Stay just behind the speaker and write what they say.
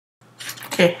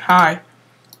Okay, hi.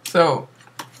 So,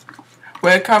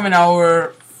 welcome in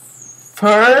our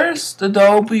first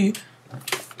Adobe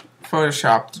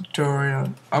Photoshop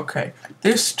tutorial. Okay,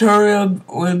 this tutorial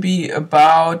will be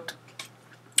about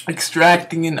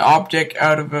extracting an object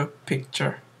out of a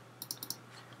picture,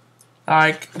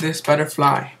 like this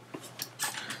butterfly.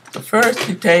 So first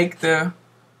you take the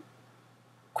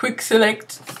quick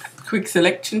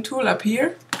selection tool up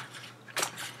here.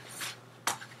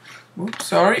 Oops,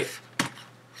 sorry.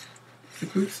 The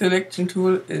quick selection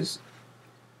tool is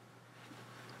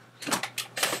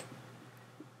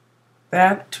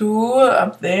that tool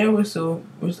up there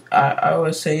I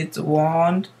would say it's a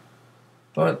wand,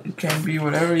 but it can be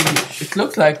whatever it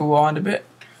looks like a wand a bit.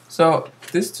 So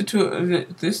this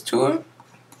tool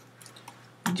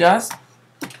just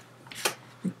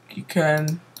you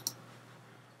can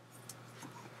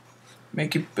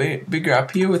make it bigger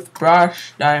up here with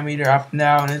brush diameter up and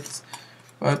down.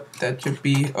 But that should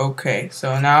be okay.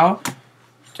 So now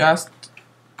just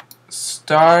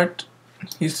start.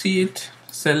 You see it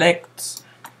selects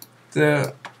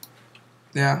the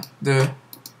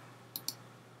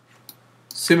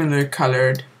similar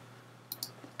colored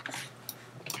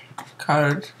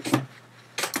the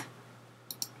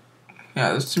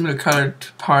similar colored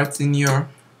parts in your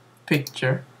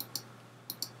picture.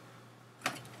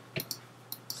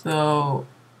 So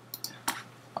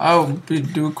I'll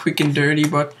do quick and dirty,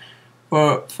 but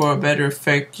for a better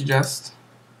effect you just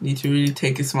need to really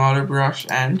take a smaller brush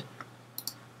and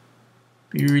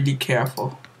be really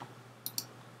careful.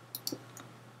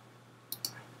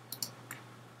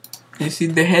 You see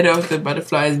the head of the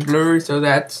butterfly is blurry, so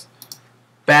that's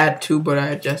bad too, but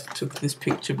I just took this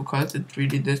picture because it's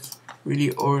really this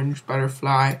really orange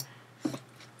butterfly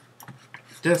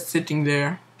just sitting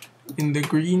there in the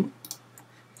green.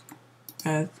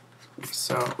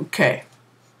 So okay.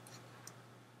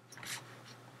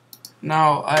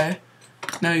 Now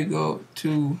you go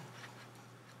to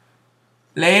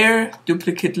layer,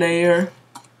 duplicate layer.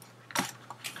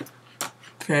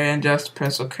 Okay, and just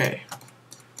press OK.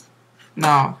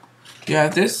 Now you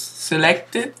have this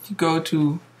selected, you go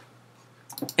to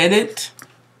edit,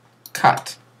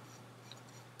 cut.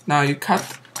 Now you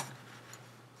cut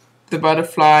the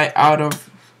butterfly out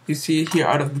of, you see it here,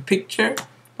 out of the picture,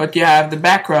 but you have the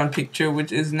background picture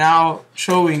which is now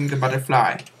showing the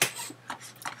butterfly.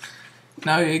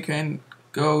 Now you can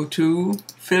go to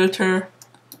filter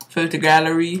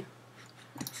gallery,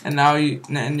 and now you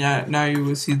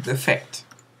will see the effect.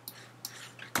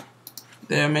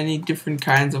 There are many different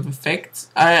kinds of effects.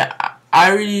 I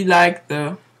really like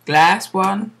the glass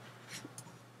one.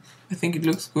 I think it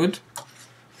looks good.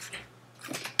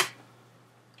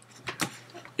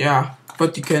 Yeah,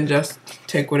 but you can just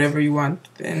take whatever you want,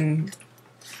 and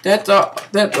that's all.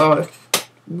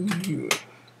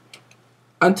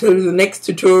 Until the next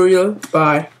tutorial,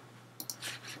 bye.